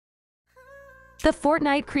The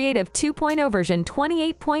Fortnite Creative 2.0 version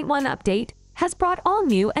 28.1 update has brought all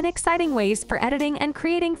new and exciting ways for editing and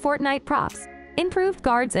creating Fortnite props, improved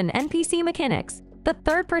guards and NPC mechanics, the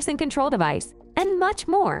third-person control device, and much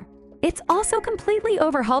more. It's also completely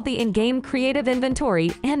overhauled the in-game creative inventory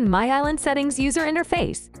and My Island settings user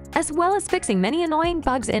interface, as well as fixing many annoying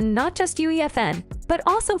bugs in not just UEFN, but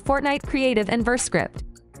also Fortnite Creative and VerseScript.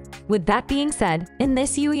 With that being said, in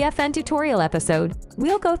this UEFN tutorial episode,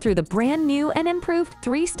 we'll go through the brand new and improved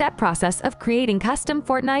 3-step process of creating custom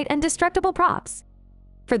Fortnite and Destructible props.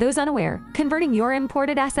 For those unaware, converting your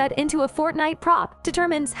imported asset into a Fortnite prop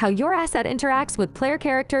determines how your asset interacts with player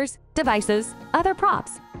characters, devices, other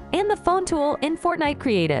props, and the phone tool in Fortnite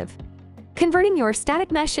Creative. Converting your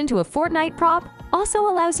static mesh into a Fortnite prop also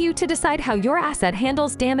allows you to decide how your asset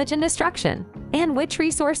handles damage and destruction, and which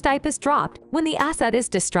resource type is dropped when the asset is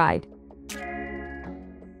destroyed.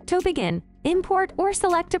 To begin, import or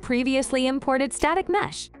select a previously imported static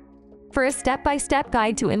mesh. For a step-by-step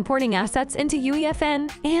guide to importing assets into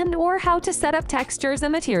UEFN and/or how to set up textures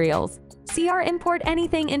and materials, see our Import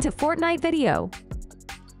Anything into Fortnite video.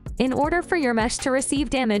 In order for your mesh to receive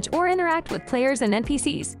damage or interact with players and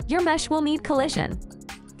NPCs, your mesh will need collision.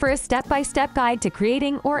 For a step-by-step guide to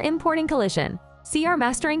creating or importing collision, see our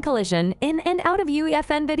Mastering Collision in and out of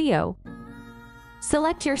UEFN video.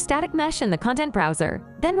 Select your static mesh in the content browser,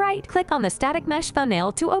 then right-click on the static mesh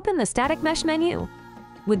thumbnail to open the static mesh menu.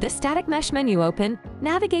 With the static mesh menu open,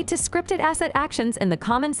 navigate to Scripted Asset Actions in the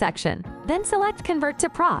Common section, then select Convert to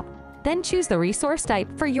Prop, then choose the resource type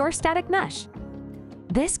for your static mesh.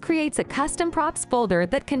 This creates a custom props folder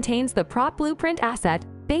that contains the prop blueprint asset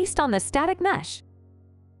based on the static mesh.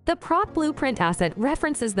 The prop blueprint asset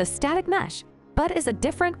references the static mesh, but is a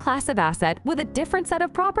different class of asset with a different set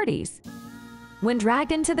of properties. When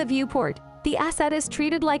dragged into the viewport, the asset is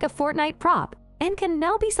treated like a Fortnite prop and can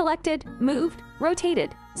now be selected, moved,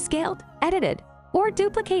 rotated, scaled, edited, or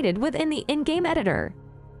duplicated within the in-game editor.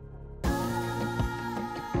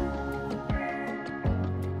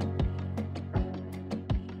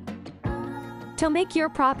 To make your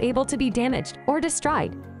prop able to be damaged or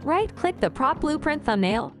destroyed, right-click the prop blueprint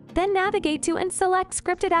thumbnail, then navigate to and select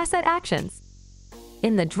Scripted Asset Actions.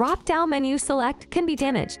 In the drop-down menu, select Can Be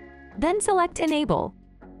Damaged, then select Enable.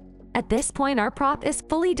 At this point, our prop is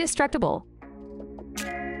fully destructible.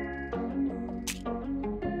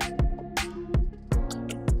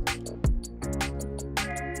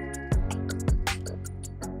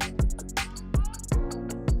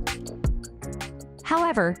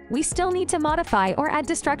 However, we still need to modify or add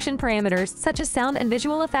destruction parameters such as sound and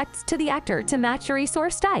visual effects to the actor to match your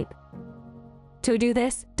resource type. To do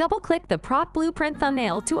this, double-click the prop blueprint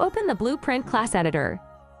thumbnail to open the blueprint class editor.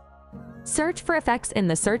 Search for effects in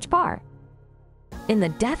the search bar. In the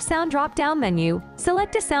Def Sound drop-down menu,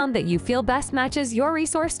 select a sound that you feel best matches your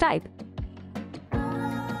resource type.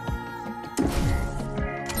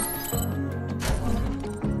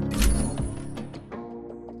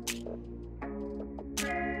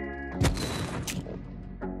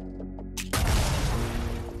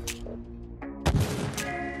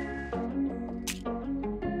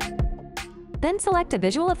 Then select a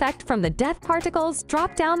visual effect from the Def Particles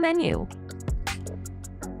drop-down menu.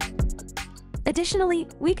 Additionally,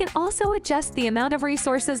 we can also adjust the amount of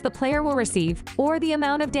resources the player will receive or the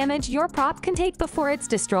amount of damage your prop can take before it's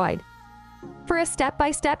destroyed. For a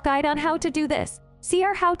step-by-step guide on how to do this, see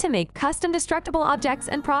our How to Make Custom Destructible Objects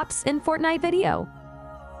and Props in Fortnite video.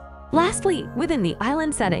 Lastly, within the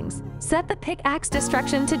Island settings, set the Pickaxe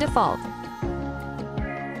Destruction to default.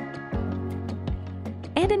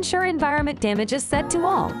 And ensure environment damage is set to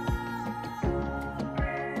all.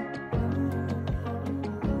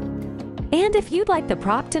 And if you'd like the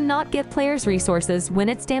prop to not give players resources when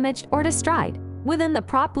it's damaged or destroyed, within the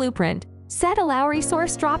prop blueprint, set Allow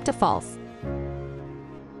Resource Drop to False.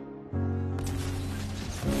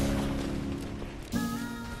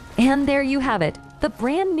 And there you have it, the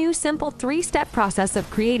brand new simple 3-step process of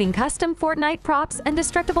creating custom Fortnite props and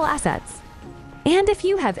destructible assets. And if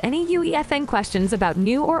you have any UEFN questions about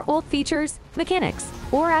new or old features, mechanics,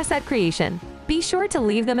 or asset creation, be sure to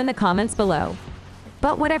leave them in the comments below.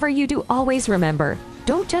 But whatever you do, always remember,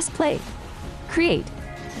 don't just play, create.